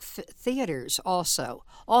black theaters also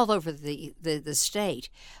all over the state,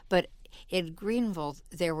 but in Greenville,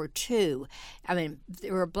 there were two. I mean,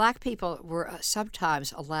 there were black people were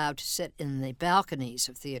sometimes allowed to sit in the balconies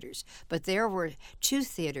of theaters, but there were two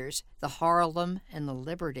theaters, the Harlem and the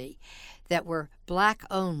Liberty, that were black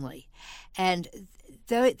only. And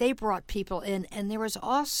they brought people in, and there was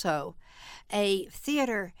also a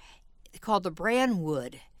theater called the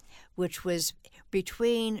Brandwood, which was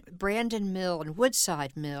between Brandon Mill and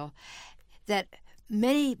Woodside Mill, that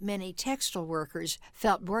many textile workers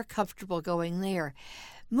felt more comfortable going there.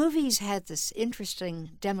 Movies had this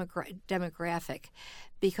interesting demographic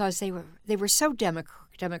because they were so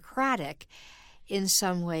democratic in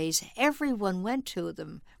some ways. Everyone went to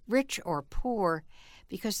them, rich or poor,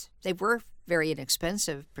 because they were very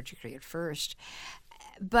inexpensive, particularly at first.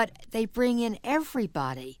 But they bring in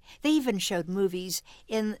everybody. They even showed movies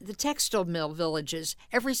in the textile mill villages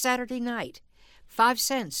every Saturday night, 5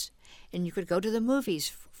 cents. And you could go to the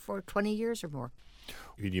movies for 20 years or more.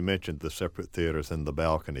 You mentioned the separate theaters and the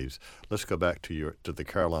balconies. Let's go back to the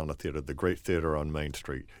Carolina Theater, the great theater on Main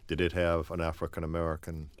Street. Did it have an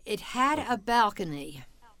African-American? It had a balcony,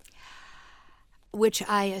 which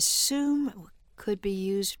I assume could be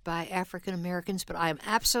used by African Americans, but I'm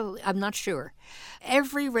not sure.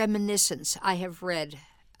 Every reminiscence I have read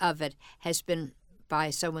of it has been by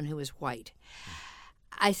someone who is white.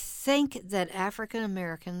 I think that African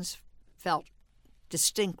Americans felt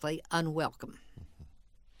distinctly unwelcome.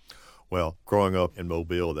 Well, growing up in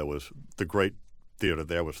Mobile, there was the great theater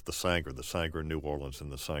there was the Sanger in New Orleans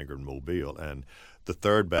and the Sanger in Mobile. And the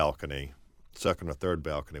second or third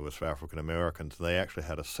balcony was for African Americans. They actually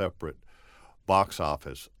had a separate box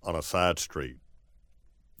office on a side street.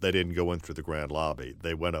 They didn't go in through the grand lobby.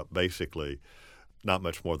 They went up basically not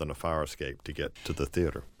much more than a fire escape to get to the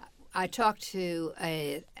theater. I talked to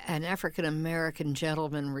an African-American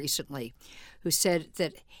gentleman recently who said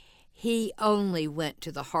that he only went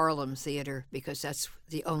to the Harlem Theater because that's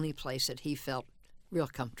the only place that he felt real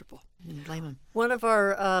comfortable. Didn't blame him. One of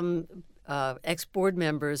our ex-board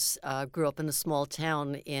members grew up in a small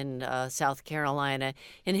town in South Carolina,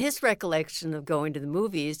 and his recollection of going to the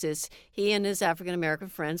movies is he and his African-American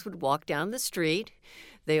friends would walk down the street.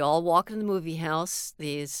 They all walk in the movie house.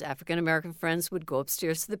 These African-American friends would go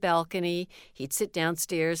upstairs to the balcony. He'd sit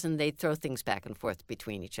downstairs, and they'd throw things back and forth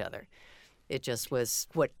between each other. It just was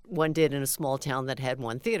what one did in a small town that had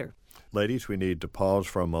one theater. Ladies, we need to pause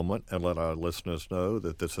for a moment and let our listeners know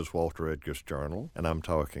that this is Walter Edgar's Journal, and I'm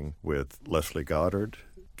talking with Leslie Goddard,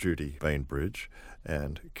 Judy Bainbridge,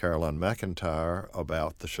 and Caroline McIntyre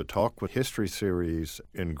about the Chatauqua History Series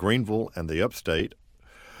in Greenville and the Upstate.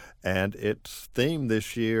 And its theme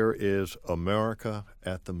this year is America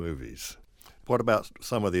at the Movies. What about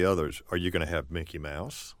some of the others? Are you going to have Mickey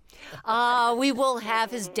Mouse? We will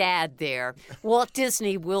have his dad there. Walt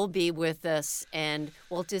Disney will be with us, and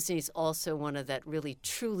Walt Disney's also one of that really,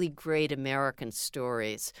 truly great American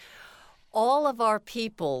stories. All of our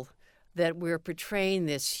people that we're portraying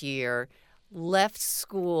this year left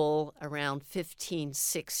school around 15,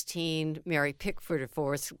 16. Mary Pickford, of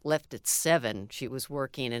course, left at 7. She was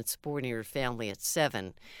working and supporting her family at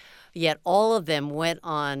 7. Yet all of them went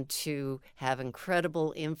on to have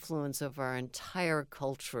incredible influence over our entire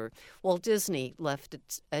culture. Walt Disney left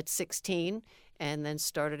at 16 and then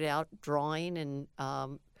started out drawing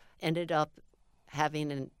and ended up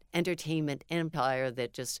having an entertainment empire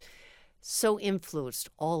that just so influenced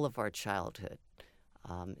all of our childhood.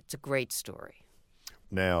 It's a great story.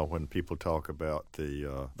 Now, when people talk about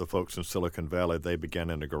the folks in Silicon Valley, they began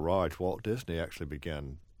in a garage. Walt Disney actually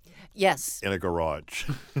began in a garage.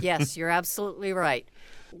 Yes, you're absolutely right.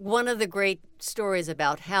 One of the great stories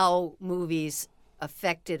about how movies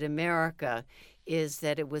affected America is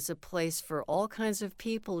that it was a place for all kinds of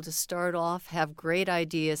people to start off, have great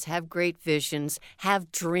ideas, have great visions,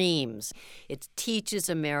 have dreams. It teaches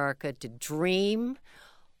America to dream,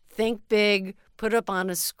 think big, put up on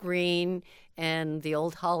a screen, and the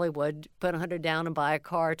old Hollywood, put 100 down and buy a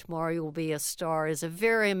car, tomorrow you will be a star, is a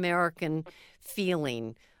very American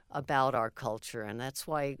feeling about our culture, and that's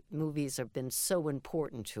why movies have been so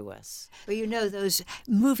important to us. Well, you know, those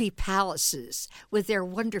movie palaces with their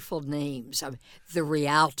wonderful names, the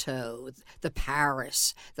Rialto, the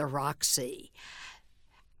Paris, the Roxy.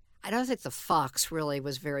 I don't think the Fox really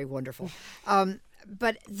was very wonderful.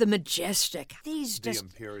 But the Majestic, the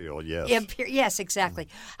Imperial, yes. Yes, exactly.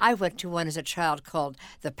 I went to one as a child called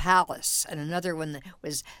the Palace, and another one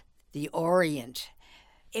was the Orient.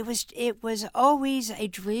 it was always a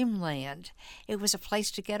dreamland. It was a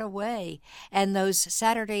place to get away. And those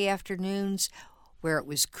Saturday afternoons where it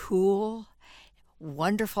was cool,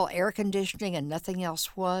 wonderful air conditioning and nothing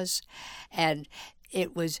else was, and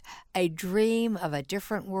it was a dream of a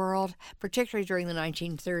different world, particularly during the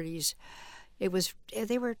 1930s. It was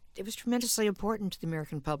tremendously important to the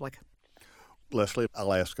American public. Leslie,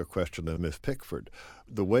 I'll ask a question of Miss Pickford.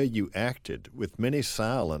 The way you acted, with many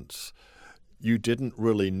silence, you didn't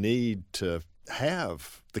really need to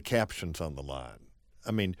have the captions on the line.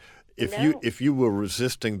 I mean, if you were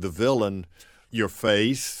resisting the villain, your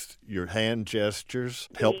face, your hand gestures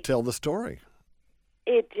helped tell the story.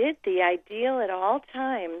 It did. The ideal at all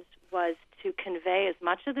times was to convey as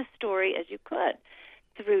much of the story as you could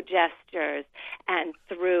through gestures and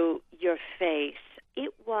through your face.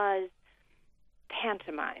 It was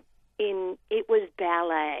pantomime. It was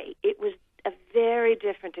ballet. It was a very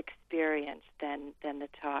different experience than the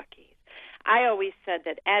talkies. I always said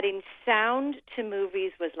that adding sound to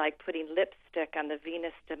movies was like putting lipstick on the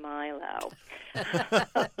Venus de Milo.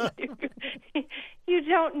 You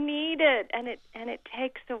don't need it, and it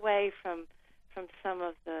takes away from some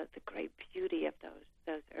of the great beauty of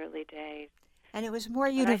those early days. And it was more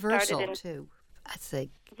universal too, I think.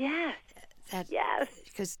 Yes. Yes.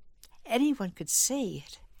 Because anyone could see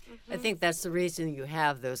it. I think that's the reason you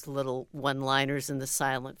have those little one-liners in the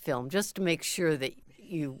silent film, just to make sure that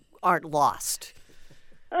you aren't lost.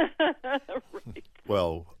 Right.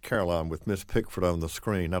 Well, Caroline, with Miss Pickford on the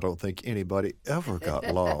screen, I don't think anybody ever got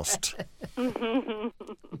lost.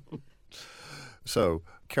 So,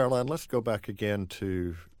 Caroline, let's go back again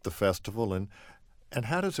to the festival, and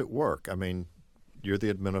how does it work? I mean, you're the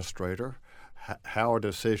administrator. How are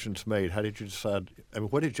decisions made? How did you decide? I mean,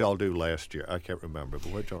 what did y'all do last year? I can't remember,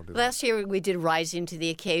 but what did y'all do? Last year we did Rising to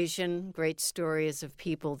the Occasion, great stories of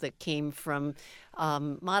people that came from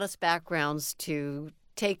modest backgrounds to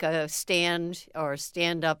take a stand or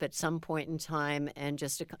stand up at some point in time, and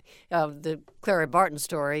just the Clara Barton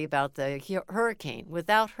story about the hurricane.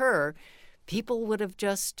 Without her, people would have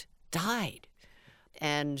just died.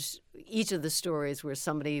 And each of the stories were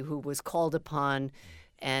somebody who was called upon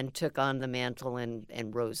and took on the mantle and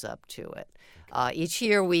rose up to it. Each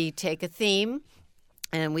year we take a theme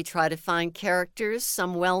and we try to find characters,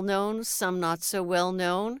 some well-known, some not so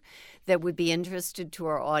well-known, that would be interested to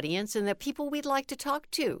our audience and that people we'd like to talk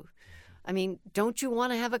to. I mean, don't you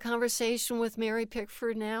want to have a conversation with Mary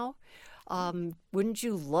Pickford now? Wouldn't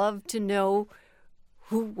you love to know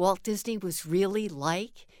who Walt Disney was really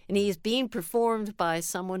like? And he is being performed by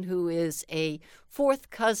someone who is a fourth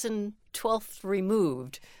cousin, 12th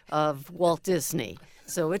removed of Walt Disney.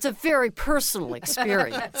 So it's a very personal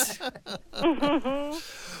experience.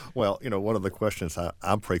 Well, one of the questions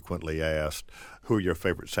I'm frequently asked, who are your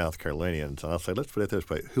favorite South Carolinians? And I'll say, let's put it this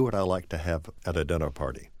way, who would I like to have at a dinner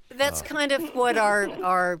party? That's kind of what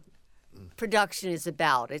our production is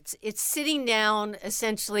about. It's sitting down,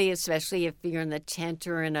 essentially, especially if you're in the tent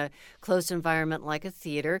or in a closed environment like a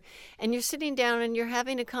theater, and you're sitting down and you're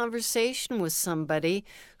having a conversation with somebody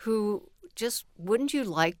who just wouldn't you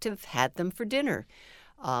like to have had them for dinner?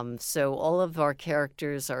 So all of our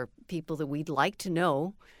characters are people that we'd like to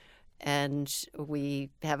know, and we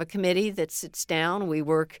have a committee that sits down. We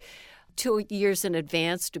work 2 years in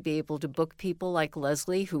advance to be able to book people like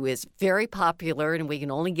Leslie, who is very popular, and we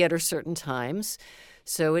can only get her certain times.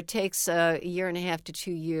 So it takes a year and a half to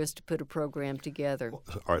 2 years to put a program together.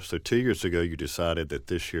 All right, so 2 years ago you decided that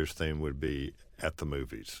this year's theme would be at the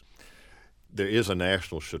movies. There is a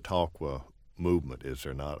national Chatauqua movement, is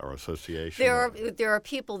there not, or association? There are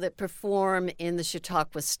people that perform in the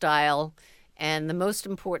Chatauqua style. And the most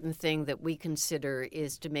important thing that we consider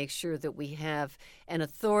is to make sure that we have an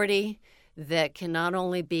authority that can not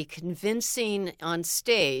only be convincing on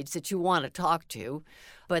stage that you want to talk to,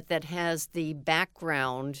 but that has the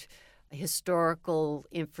background historical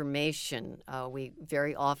information. We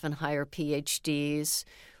very often hire PhDs.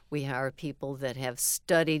 We hire people that have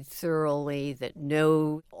studied thoroughly, that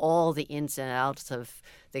know all the ins and outs of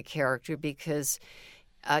the character, because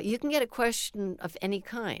you can get a question of any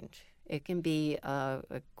kind. It can be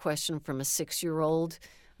a question from a 6-year-old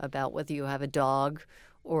about whether you have a dog,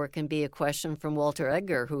 or it can be a question from Walter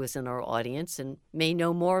Edgar, who is in our audience and may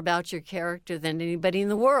know more about your character than anybody in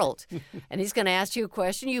the world. And he's going to ask you a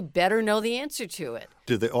question. You better know the answer to it.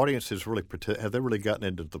 Do the audiences really have they really gotten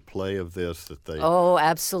into the play of this? Oh,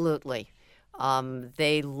 absolutely.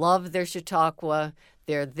 They love their Chatauqua.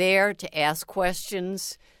 They're there to ask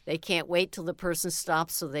questions. They can't wait till the person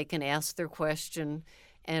stops so they can ask their question.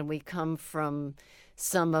 And we come from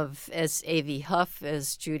some of, as A.V. Huff,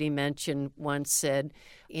 as Judy mentioned, once said,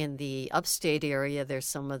 in the upstate area, there's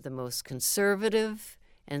some of the most conservative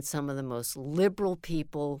and some of the most liberal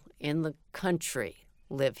people in the country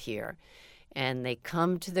live here. And they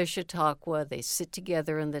come to the Chatauqua, they sit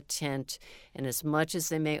together in the tent, and as much as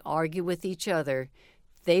they may argue with each other,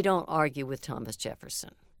 they don't argue with Thomas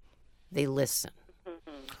Jefferson. They listen.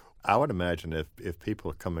 I would imagine if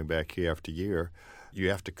people are coming back year after year, you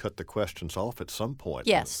have to cut the questions off at some point.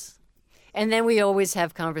 Yes. And then we always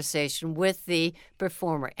have conversation with the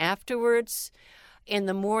performer afterwards. In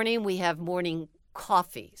the morning, we have morning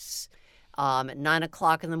coffees. At 9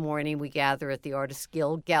 o'clock in the morning, we gather at the Artists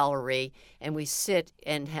Guild Gallery, and we sit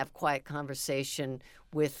and have quiet conversation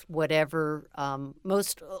with whatever.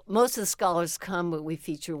 Most of the scholars come, but we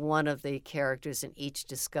feature one of the characters in each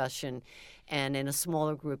discussion. And in a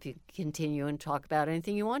smaller group, you continue and talk about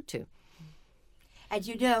anything you want to. And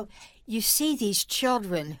you see these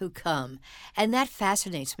children who come, and that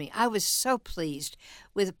fascinates me. I was so pleased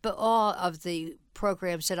with all of the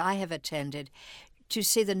programs that I have attended to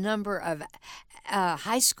see the number of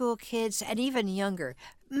high school kids and even younger,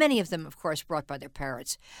 many of them, of course, brought by their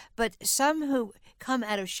parents, but some who come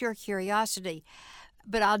out of sheer curiosity.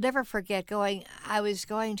 But I'll never forget I was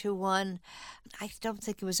going to one, I don't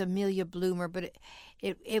think it was Amelia Bloomer, but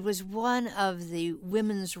it was one of the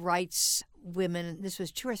women's rights women. This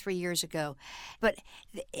was 2 or 3 years ago. But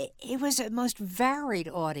it was a most varied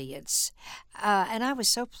audience, and I was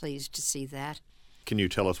so pleased to see that. Can you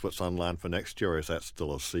tell us what's online for next year, or is that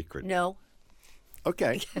still a secret? No.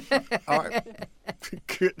 Okay. All right.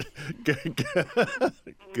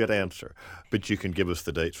 Good answer. But you can give us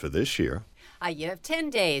the dates for this year. You have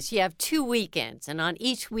 10 days. You have 2 weekends. And on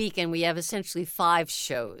each weekend, we have essentially 5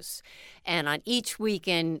 shows. And on each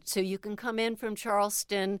weekend, so you can come in from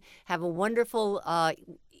Charleston, have a wonderful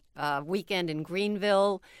weekend in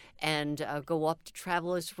Greenville, and go up to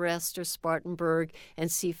Travelers Rest or Spartanburg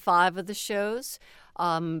and see 5 of the shows.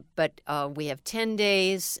 But we have 10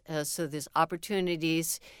 days, so there's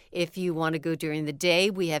opportunities. If you want to go during the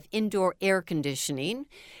day, we have indoor air conditioning.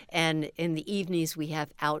 And in the evenings, we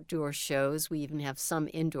have outdoor shows. We even have some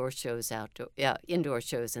indoor shows indoor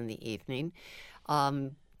shows in the evening.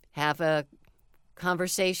 Have a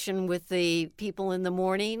conversation with the people in the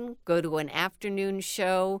morning, go to an afternoon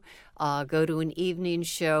show, go to an evening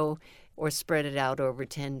show, or spread it out over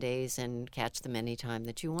 10 days and catch them anytime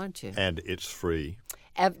that you want to. And it's free.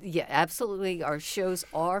 Yeah, absolutely. Our shows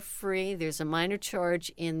are free. There's a minor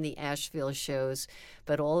charge in the Asheville shows,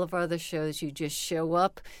 but all of our other shows, you just show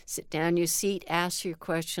up, sit down in your seat, ask your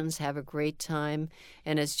questions, have a great time.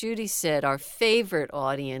 And as Judy said, our favorite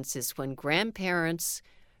audience is when grandparents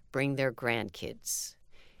bring their grandkids.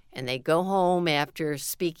 And they go home after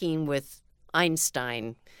speaking with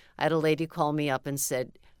Einstein. I had a lady call me up and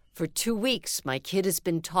said, for 2 weeks, my kid has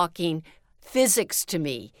been talking physics to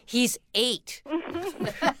me. He's 8.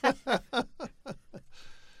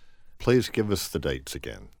 Please give us the dates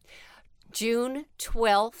again. June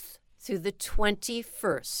 12th through the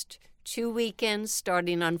 21st. 2 weekends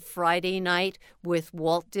starting on Friday night with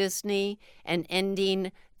Walt Disney and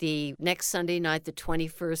ending the next Sunday night, the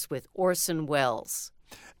 21st, with Orson Welles.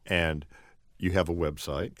 And you have a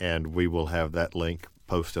website, and we will have that link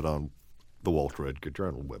posted on the Walter Edgar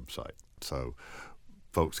Journal website. So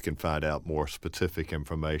folks can find out more specific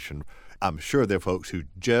information. I'm sure there are folks who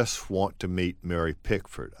just want to meet Mary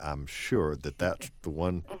Pickford. I'm sure that's the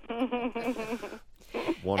one.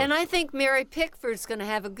 And I think Mary Pickford's going to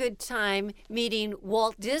have a good time meeting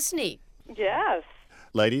Walt Disney. Yes.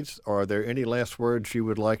 Ladies, are there any last words you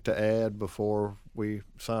would like to add before we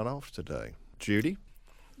sign off today? Judy?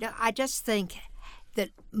 No, I just think that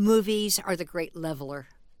movies are the great leveler,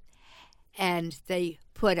 and they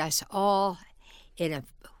put us all in a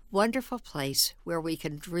wonderful place where we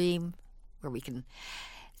can dream, where we can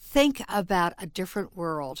think about a different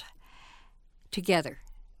world together.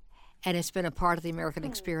 And it's been a part of the American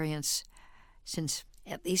experience since,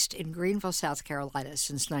 at least in Greenville, South Carolina,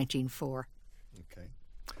 since 1904. Okay.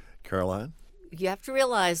 Caroline? You have to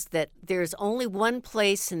realize that there's only one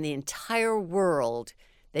place in the entire world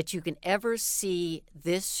that you can ever see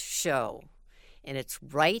this show, and it's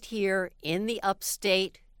right here in the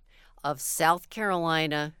upstate of South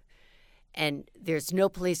Carolina, and there's no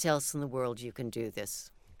place else in the world you can do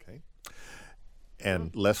this. Okay.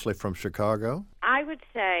 And Leslie from Chicago? I would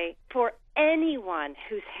say for anyone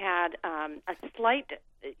who's had a slight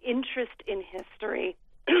interest in history,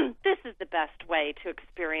 this is the best way to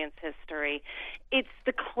experience history. It's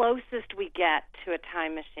the closest we get to a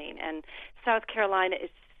time machine, and South Carolina is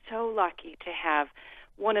so lucky to have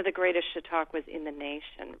one of the greatest Chautauquas in the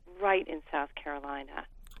nation, right in South Carolina.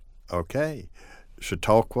 Okay.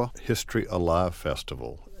 Chatauqua History Alive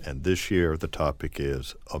Festival, and this year the topic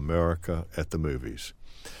is America at the Movies.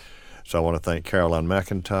 So I want to thank Caroline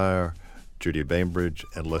McIntyre, Judy Bainbridge,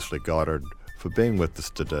 and Leslie Goddard for being with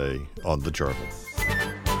us today on The Journal.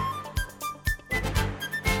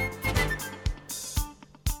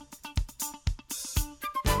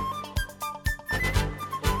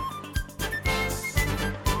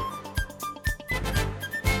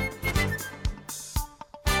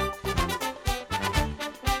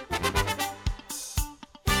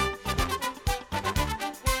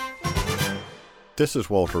 This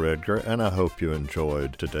is Walter Edgar, and I hope you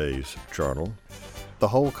enjoyed today's journal. The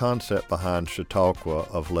whole concept behind Chatauqua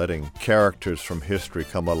of letting characters from history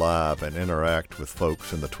come alive and interact with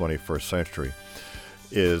folks in the 21st century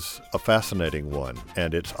is a fascinating one,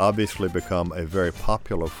 and it's obviously become a very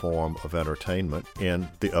popular form of entertainment in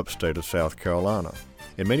the upstate of South Carolina.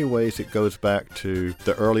 In many ways, it goes back to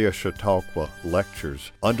the earlier Chatauqua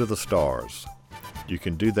lectures, Under the Stars. You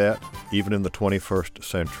can do that even in the 21st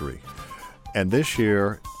century. And this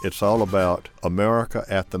year, it's all about America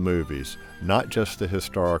at the movies, not just the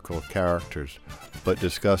historical characters, but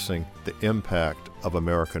discussing the impact of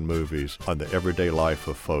American movies on the everyday life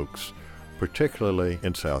of folks, particularly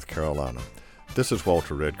in South Carolina. This is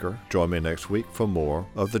Walter Edgar. Join me next week for more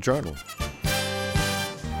of The Journal.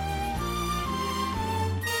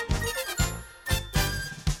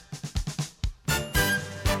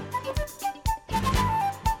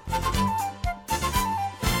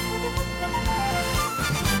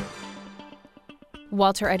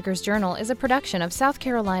 Walter Edgar's Journal is a production of South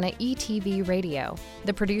Carolina ETV Radio.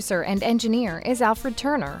 The producer and engineer is Alfred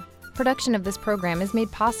Turner. Production of this program is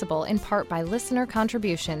made possible in part by listener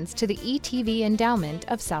contributions to the ETV Endowment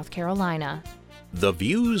of South Carolina. The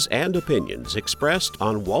views and opinions expressed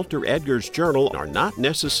on Walter Edgar's Journal are not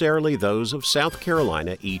necessarily those of South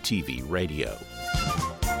Carolina ETV Radio.